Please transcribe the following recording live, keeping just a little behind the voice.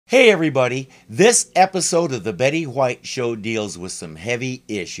Hey everybody, this episode of The Betty White Show deals with some heavy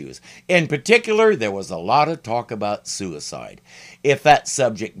issues. In particular, there was a lot of talk about suicide. If that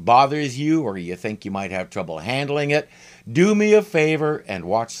subject bothers you or you think you might have trouble handling it, do me a favor and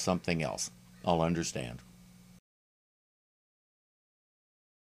watch something else. I'll understand.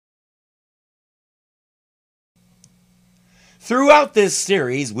 Throughout this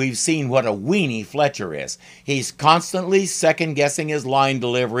series, we've seen what a weenie Fletcher is. He's constantly second-guessing his line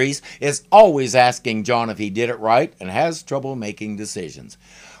deliveries, is always asking John if he did it right, and has trouble making decisions.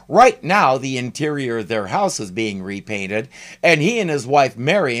 Right now, the interior of their house is being repainted, and he and his wife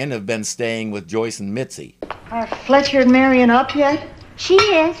Marion have been staying with Joyce and Mitzi. Are Fletcher and Marion up yet? She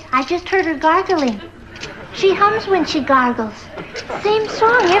is. I just heard her gargling. She hums when she gargles. Same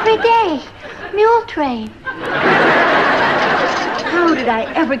song every day. Mule Train. How did I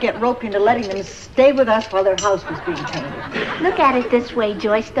ever get roped into letting them stay with us while their house was being painted? Look at it this way,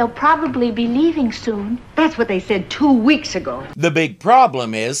 Joyce. They'll probably be leaving soon. That's what they said 2 weeks ago. The big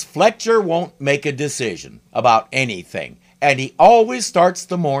problem is Fletcher won't make a decision about anything, and he always starts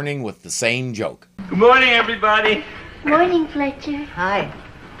the morning with the same joke. Good morning, everybody. Morning, Fletcher. Hi.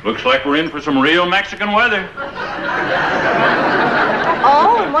 Looks like we're in for some real Mexican weather.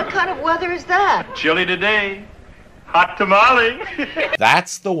 Oh, and what kind of weather is that? Chilly today. Hot tamale.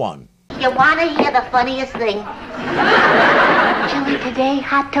 That's the one. You want to hear the funniest thing? Chili today,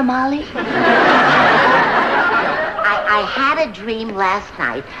 hot tamale. I had a dream last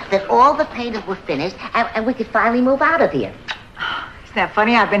night that all the painters were finished and we could finally move out of here. Isn't that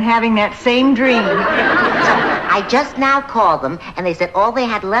funny? I've been having that same dream. I just now called them and they said all they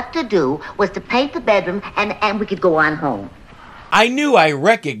had left to do was to paint the bedroom and we could go on home. I knew I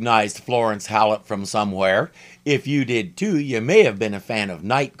recognized Florence Hallett from somewhere. If you did too, you may have been a fan of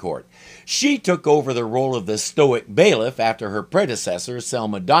Night Court. She took over the role of the stoic bailiff after her predecessor,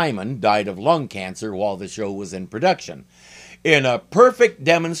 Selma Diamond, died of lung cancer while the show was in production. In a perfect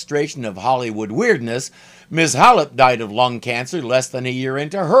demonstration of Hollywood weirdness, Ms. Hallett died of lung cancer less than a year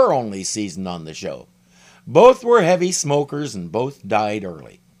into her only season on the show. Both were heavy smokers and both died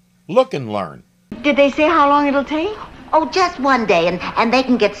early. Look and learn. Did they say how long it'll take? Oh, just one day, and they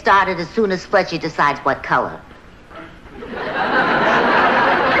can get started as soon as Fletcher decides what color.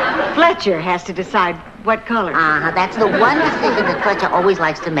 Fletcher has to decide what color. That's the one decision that Fletcher always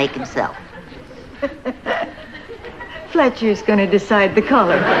likes to make himself. Fletcher's going to decide the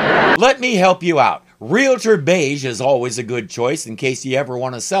color. Let me help you out. Realtor beige is always a good choice in case you ever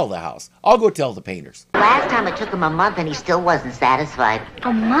want to sell the house. I'll go tell the painters. Last time it took him a month and he still wasn't satisfied.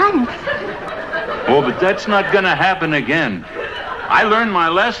 A month? Oh, but that's not gonna happen again. I learned my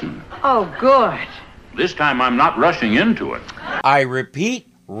lesson. Oh, good. This time I'm not rushing into it. I repeat,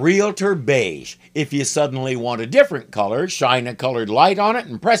 Realtor beige. If you suddenly want a different color, shine a colored light on it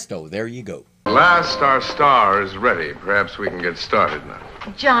and presto, there you go. At last, our star is ready. Perhaps we can get started now.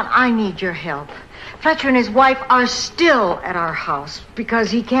 John, I need your help. Fletcher and his wife are still at our house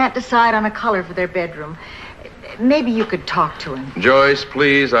because he can't decide on a color for their bedroom. Maybe you could talk to him. Joyce,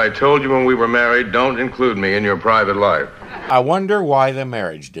 please, I told you when we were married, don't include me in your private life. I wonder why the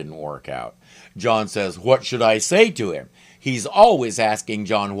marriage didn't work out. John says, what should I say to him? He's always asking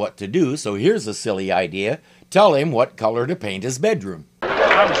John what to do, so here's a silly idea. Tell him what color to paint his bedroom.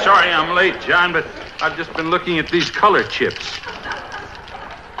 I'm sorry I'm late, John, but I've just been looking at these color chips.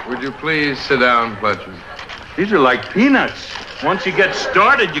 Would you please sit down, Fletcher? These are like peanuts. Once you get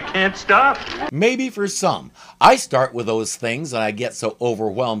started, you can't stop. Maybe for some. I start with those things and I get so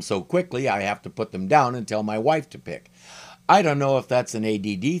overwhelmed so quickly I have to put them down and tell my wife to pick. I don't know if that's an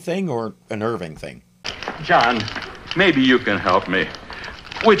ADD thing or an Irving thing. John, maybe you can help me.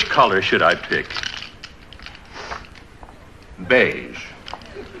 Which color should I pick? Beige.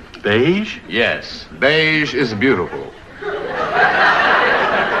 Beige? Yes, beige is beautiful.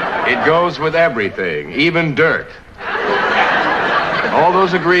 It goes with everything, even dirt. All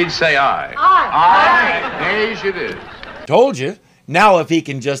those agreed say aye. Aye. Beige it is. Told you. Now if he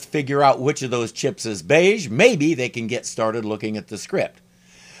can just figure out which of those chips is beige, maybe they can get started looking at the script.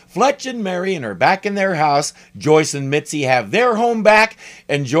 Fletch and Marion are back in their house, Joyce and Mitzi have their home back,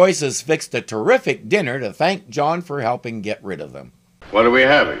 and Joyce has fixed a terrific dinner to thank John for helping get rid of them. What are we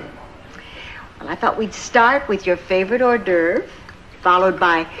having? Well, I thought we'd start with your favorite hors d'oeuvre, followed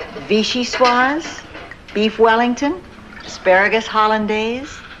by vichyssoise, beef Wellington, asparagus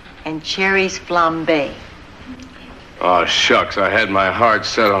hollandaise, and cherries flambé. Oh, shucks, I had my heart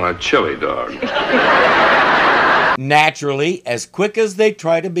set on a chili dog. Naturally, as quick as they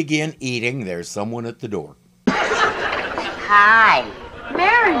try to begin eating, there's someone at the door. Hi.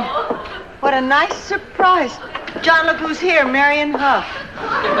 Mary, what a nice surprise. John, look who's here, Marion Huff.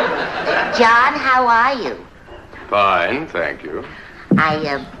 John, how are you? Fine, thank you.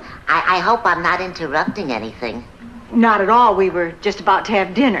 I hope I'm not interrupting anything. Not at all. We were just about to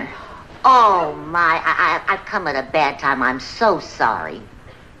have dinner. Oh, my. I've come at a bad time. I'm so sorry.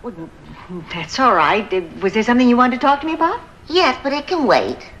 Well, that's all right. Was there something you wanted to talk to me about? Yes, but it can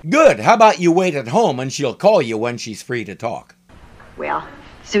wait. Good. How about you wait at home and she'll call you when she's free to talk? Well,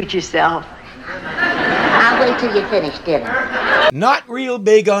 suit yourself. I'll wait till you finish dinner. Not real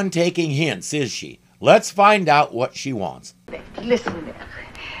big on taking hints, is she? Let's find out what she wants. Listen,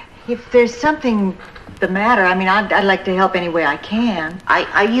 if there's something the matter, I'd like to help any way I can.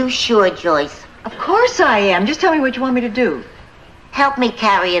 Are you sure, Joyce? Of course I am. Just tell me what you want me to do. Help me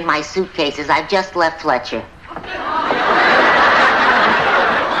carry in my suitcases. I've just left Fletcher.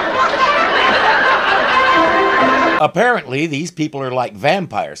 Apparently, these people are like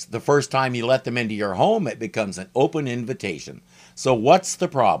vampires. The first time you let them into your home, it becomes an open invitation. So what's the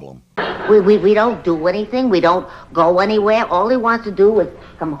problem? We don't do anything. We don't go anywhere. All he wants to do is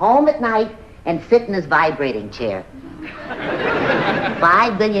come home at night and sit in his vibrating chair.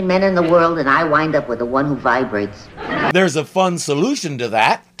 5 billion men in the world, and I wind up with the one who vibrates. There's a fun solution to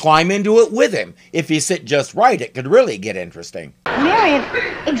that. Climb into it with him. If you sit just right, it could really get interesting. Marion,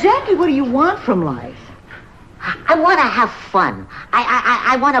 exactly what do you want from life? I want to have fun.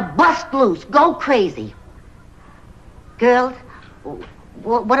 I want to bust loose, go crazy. Girls,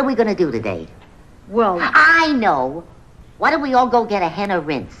 what are we going to do today? Well, I know. Why don't we all go get a henna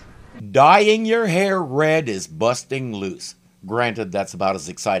rinse? Dyeing your hair red is busting loose. Granted, that's about as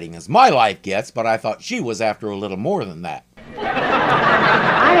exciting as my life gets, but I thought she was after a little more than that.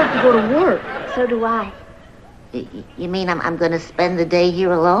 I have to go to work. So do I. You mean I'm going to spend the day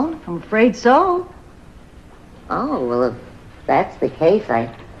here alone? I'm afraid so. Oh, well, if that's the case, I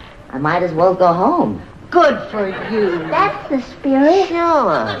might as well go home. Good for you. That's the spirit.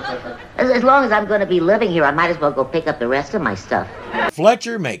 Sure. As long as I'm going to be living here, I might as well go pick up the rest of my stuff.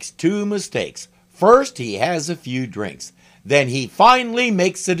 Fletcher makes 2 mistakes. First, he has a few drinks. Then he finally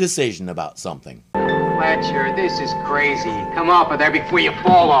makes a decision about something. Fletcher, this is crazy. Come off of there before you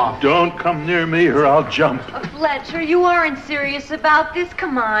fall off. Don't come near me or I'll jump. Fletcher, you aren't serious about this.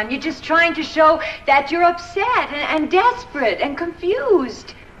 Come on. You're just trying to show that you're upset and desperate and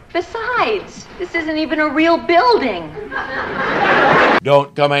confused. Besides, this isn't even a real building.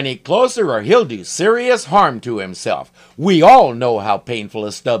 Don't come any closer or he'll do serious harm to himself. We all know how painful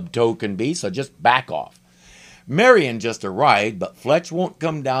a stubbed toe can be, so just back off. Marion just arrived, but Fletch won't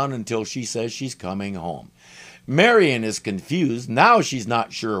come down until she says she's coming home. Marion is confused. Now she's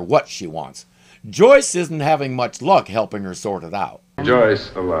not sure what she wants. Joyce isn't having much luck helping her sort it out.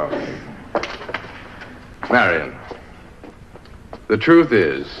 Joyce, allow me. Marion, the truth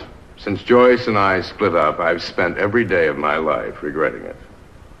is, since Joyce and I split up, I've spent every day of my life regretting it.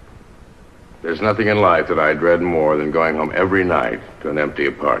 There's nothing in life that I dread more than going home every night to an empty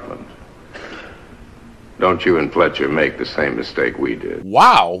apartment. Don't you and Fletcher make the same mistake we did.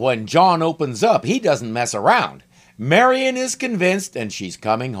 Wow, when John opens up, he doesn't mess around. Marion is convinced and she's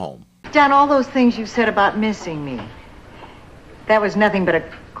coming home. John, all those things you said about missing me, that was nothing but a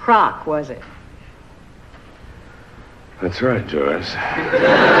crock, was it? That's right, Joyce.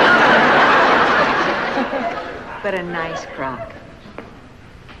 But a nice crock.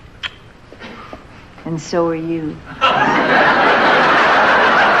 And so are you.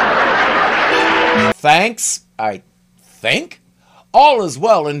 Thanks, I think. All is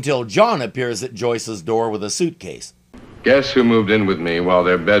well until John appears at Joyce's door with a suitcase. Guess who moved in with me while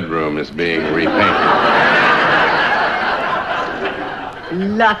their bedroom is being repainted?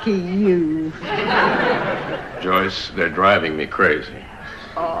 Lucky you. Joyce, they're driving me crazy.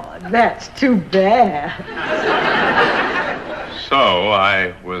 Oh, that's too bad. So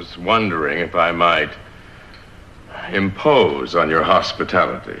I was wondering if I might impose on your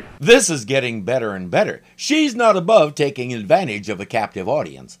hospitality. This is getting better and better. She's not above taking advantage of a captive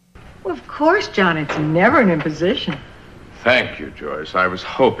audience. Well, of course, John, it's never an imposition. Thank you, Joyce. I was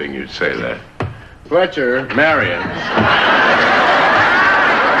hoping you'd say that. Fletcher, Marion.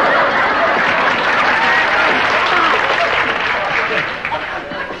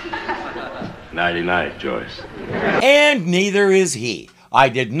 Nighty-night, Joyce. And neither is he. I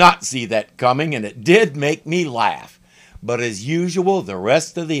did not see that coming, and it did make me laugh. But as usual, the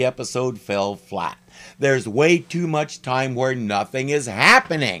rest of the episode fell flat. There's way too much time where nothing is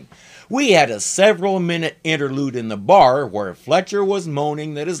happening. We had a several-minute interlude in the bar where Fletcher was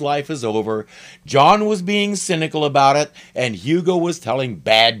moaning that his life is over, John was being cynical about it, and Hugo was telling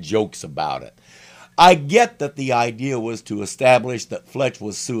bad jokes about it. I get that the idea was to establish that Fletch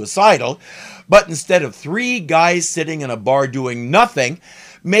was suicidal, but instead of 3 guys sitting in a bar doing nothing,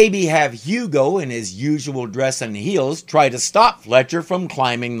 maybe have Hugo in his usual dress and heels try to stop Fletcher from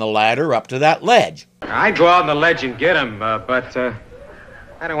climbing the ladder up to that ledge. I'd go out on the ledge and get him, but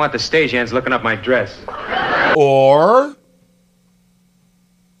I don't want the stagehands looking up my dress. Or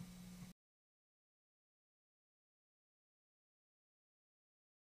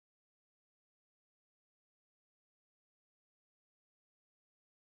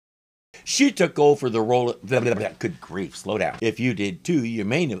she took over the role of... Good grief, slow down. If you did too, you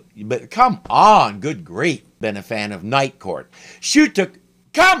may know... But come on, good grief. Been a fan of Night Court. She took...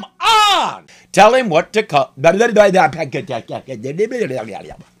 Come on! Tell him what to call...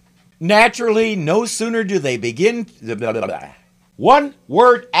 Naturally, no sooner do they begin... One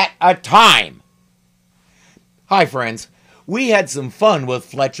word at a time. Hi, friends. We had some fun with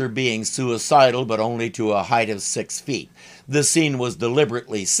Fletcher being suicidal, but only to a height of 6 feet. The scene was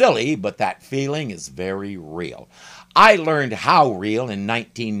deliberately silly, but that feeling is very real. I learned how real in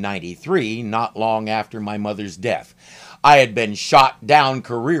 1993, not long after my mother's death. I had been shot down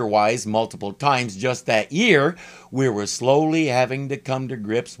career-wise multiple times just that year. We were slowly having to come to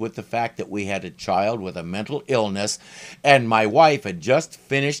grips with the fact that we had a child with a mental illness, and my wife had just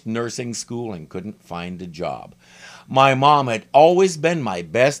finished nursing school and couldn't find a job. My mom had always been my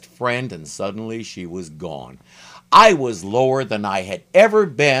best friend, and suddenly she was gone. I was lower than I had ever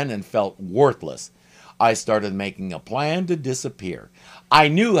been and felt worthless. I started making a plan to disappear. I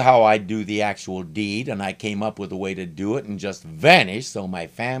knew how I'd do the actual deed, and I came up with a way to do it and just vanish so my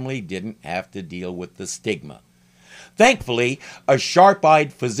family didn't have to deal with the stigma. Thankfully, a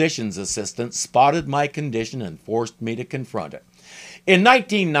sharp-eyed physician's assistant spotted my condition and forced me to confront it. In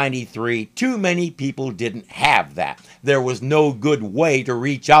 1993, too many people didn't have that. There was no good way to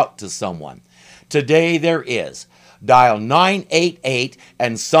reach out to someone. Today there is. Dial 988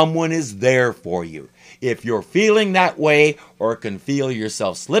 and someone is there for you. If you're feeling that way or can feel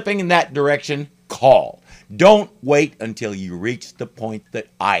yourself slipping in that direction, call. Don't wait until you reach the point that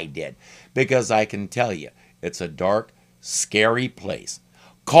I did, because I can tell you, it's a dark, scary place.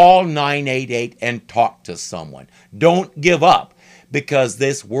 Call 988 and talk to someone. Don't give up, because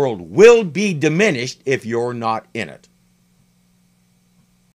this world will be diminished if you're not in it.